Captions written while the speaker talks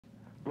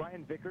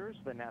Brian Vickers,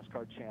 the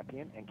NASCAR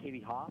champion, and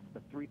Katie Hoff,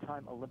 the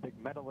three-time Olympic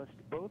medalist,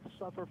 both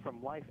suffer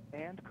from life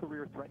and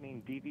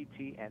career-threatening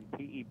DVT and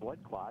PE blood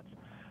clots.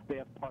 They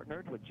have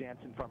partnered with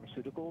Janssen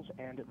Pharmaceuticals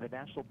and the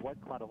National Blood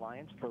Clot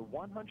Alliance for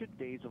 100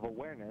 days of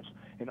awareness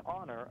in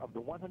honor of the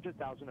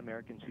 100,000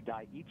 Americans who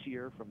die each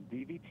year from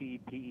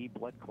DVT, PE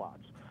blood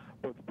clots.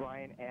 Both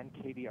Brian and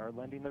Katie are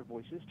lending their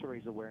voices to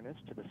raise awareness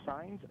to the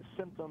signs,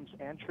 symptoms,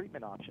 and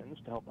treatment options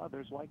to help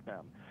others like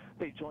them.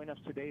 They join us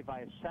today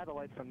via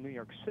satellite from New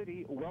York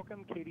City.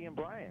 Welcome, Katie and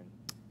Brian.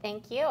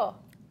 Thank you.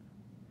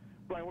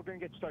 Brian, we're going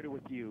to get started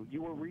with you.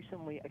 You were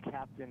recently a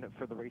captain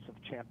for the Race of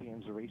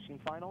Champions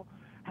racing final.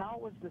 How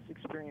was this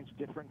experience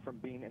different from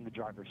being in the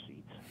driver's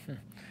seat?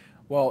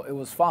 Well, it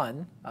was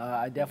fun.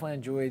 I definitely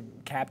enjoyed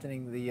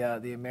captaining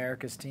the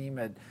America's team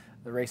at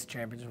the Race of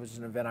Champions, which is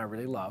an event I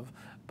really love,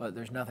 but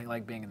there's nothing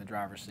like being in the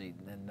driver's seat,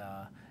 and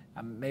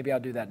maybe I'll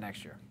do that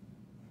next year.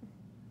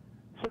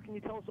 So can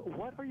you tell us,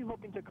 what are you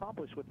hoping to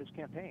accomplish with this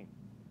campaign?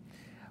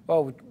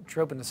 Well, we're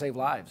hoping to save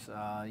lives.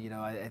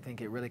 I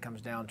think it really comes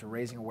down to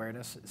raising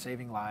awareness,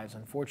 saving lives.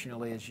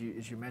 Unfortunately, as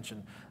you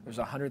mentioned, there's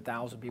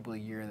 100,000 people a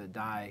year that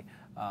die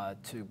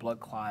to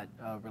blood clot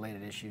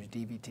related issues,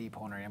 DVT,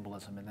 pulmonary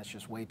embolism, and that's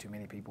just way too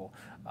many people.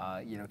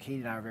 Katie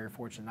and I are very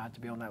fortunate not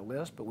to be on that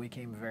list, but we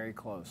came very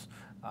close.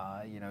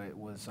 It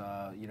was,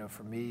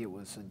 for me, it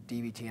was a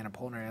DVT and a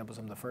pulmonary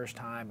embolism the first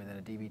time, and then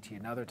a DVT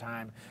another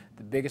time.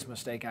 The biggest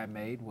mistake I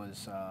made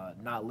was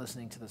not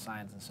listening to the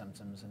signs and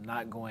symptoms and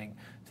not going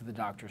to the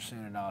doctor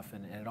soon enough,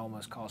 and it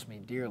almost cost me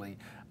dearly.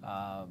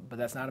 But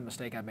that's not a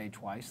mistake I made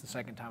twice. The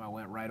second time I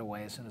went right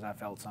away as soon as I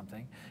felt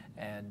something.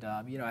 And,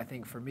 I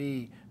think for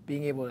me,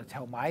 being able to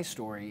tell my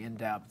story in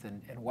depth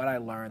and what I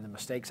learned, the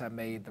mistakes I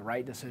made, the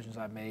right decisions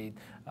I made,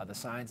 the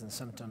signs and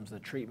symptoms, the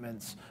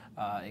treatments,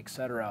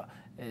 etc.,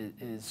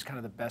 is kind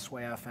of the best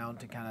way I've found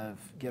to kind of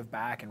give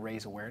back and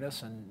raise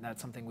awareness. And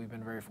that's something we've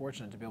been very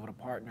fortunate to be able to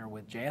partner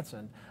with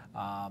Janssen,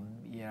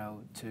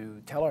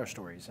 to tell our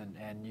stories.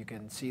 And you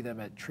can see them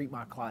at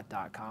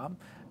treatmyclot.com.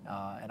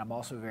 And I'm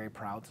also very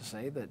proud to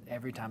say that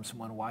every time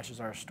someone watches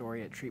our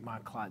story at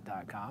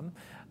treatmyclot.com,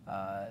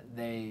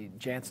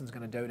 Janssen's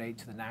going to donate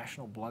to the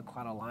National Blood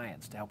Clot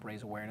Alliance to help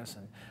raise awareness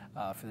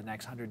and for the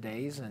next 100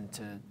 days and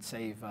to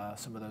save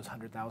some of those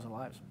 100,000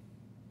 lives.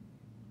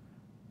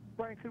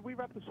 Brian, could we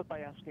wrap this up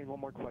by asking one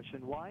more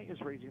question? Why is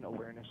raising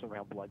awareness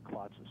around blood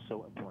clots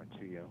so important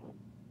to you?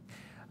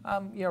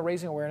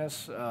 Raising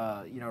awareness,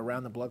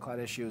 around the blood clot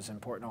issue is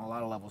important on a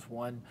lot of levels.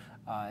 One,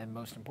 and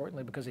most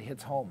importantly, because it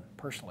hits home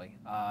personally.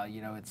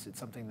 It's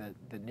something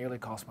that nearly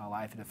cost my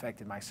life. It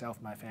affected myself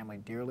and my family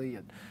dearly.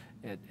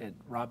 It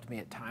robbed me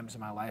at times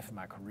in my life and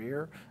my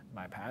career,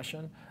 my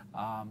passion.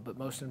 But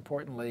most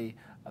importantly,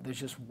 there's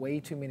just way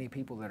too many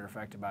people that are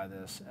affected by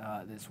this.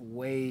 It's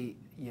way,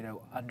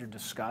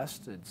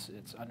 under-discussed.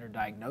 It's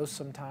underdiagnosed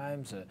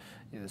sometimes.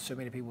 So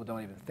many people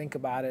don't even think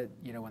about it,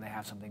 when they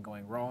have something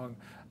going wrong.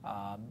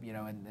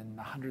 And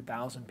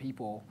 100,000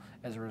 people,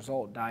 as a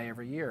result, die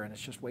every year, and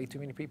it's just way too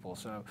many people.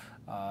 So,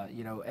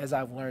 as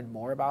I've learned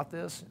more about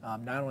this,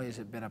 not only has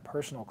it been a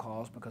personal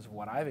cause because of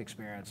what I've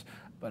experienced,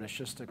 but it's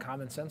just a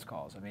common sense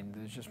cause. I mean,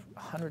 there's just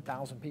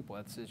 100,000 people.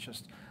 It's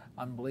just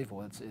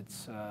unbelievable.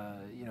 It's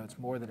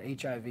more than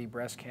HIV,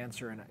 breast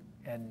cancer,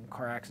 and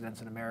car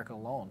accidents in America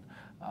alone,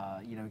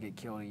 get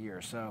killed a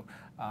year. So,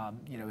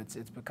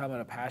 it's become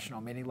a passion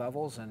on many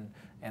levels, and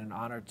an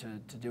honor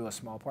to do a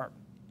small part.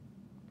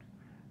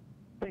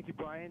 Thank you,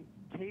 Brian.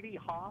 Katie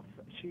Hoff,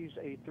 she's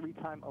a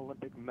three-time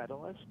Olympic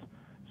medalist.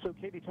 So,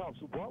 Katie, tell us,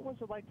 what was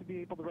it like to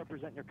be able to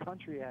represent your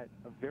country at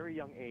a very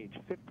young age,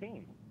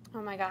 15?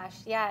 Oh my gosh,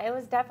 yeah, it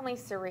was definitely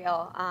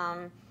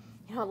surreal.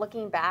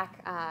 Looking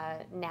back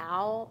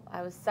now,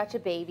 I was such a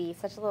baby,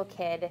 such a little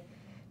kid,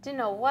 didn't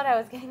know what I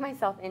was getting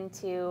myself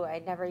into.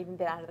 I'd never even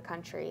been out of the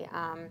country.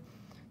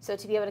 So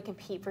to be able to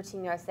compete for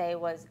Team USA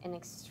was an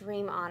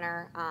extreme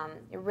honor.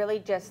 It really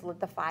just lit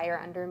the fire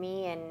under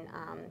me and,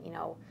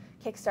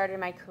 kick-started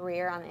my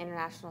career on the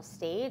international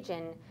stage.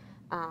 And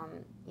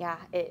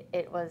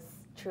it was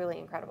truly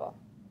incredible.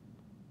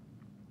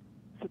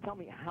 So tell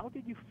me, how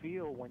did you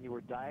feel when you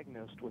were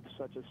diagnosed with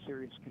such a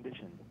serious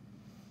condition?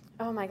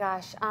 Oh my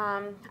gosh,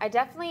 I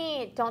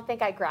definitely don't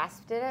think I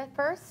grasped it at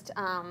first.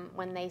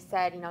 When they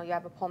said, you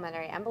have a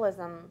pulmonary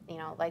embolism,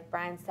 like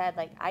Brian said,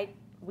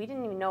 we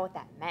didn't even know what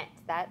that meant.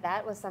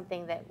 That was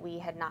something that we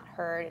had not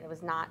heard. It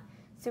was not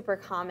super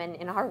common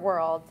in our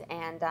world.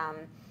 And,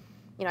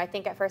 I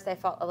think at first I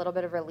felt a little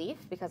bit of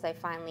relief because I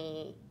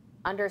finally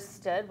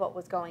understood what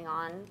was going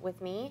on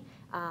with me,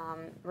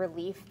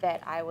 relief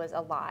that I was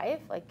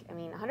alive.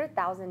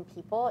 100,000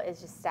 people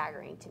is just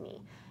staggering to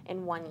me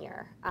in 1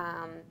 year.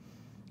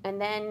 And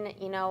then,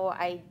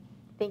 I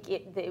think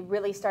it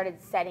really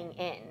started setting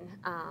in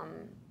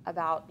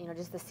about,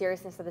 just the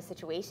seriousness of the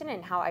situation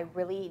and how I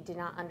really did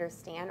not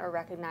understand or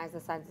recognize the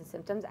signs and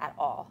symptoms at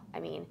all. I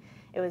mean,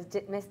 it was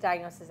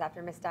misdiagnosis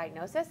after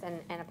misdiagnosis,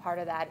 and a part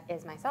of that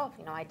is myself.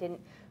 I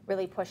didn't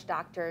really push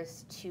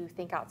doctors to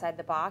think outside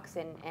the box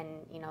and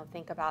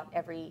think about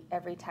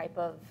every type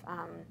of,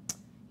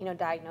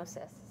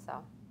 diagnosis,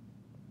 so.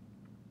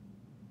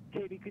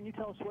 Katie, can you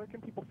tell us where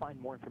can people find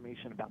more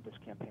information about this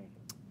campaign?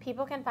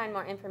 People can find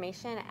more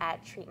information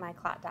at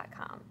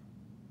treatmyclot.com.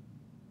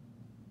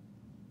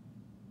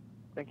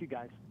 Thank you,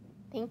 guys.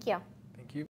 Thank you. Thank you.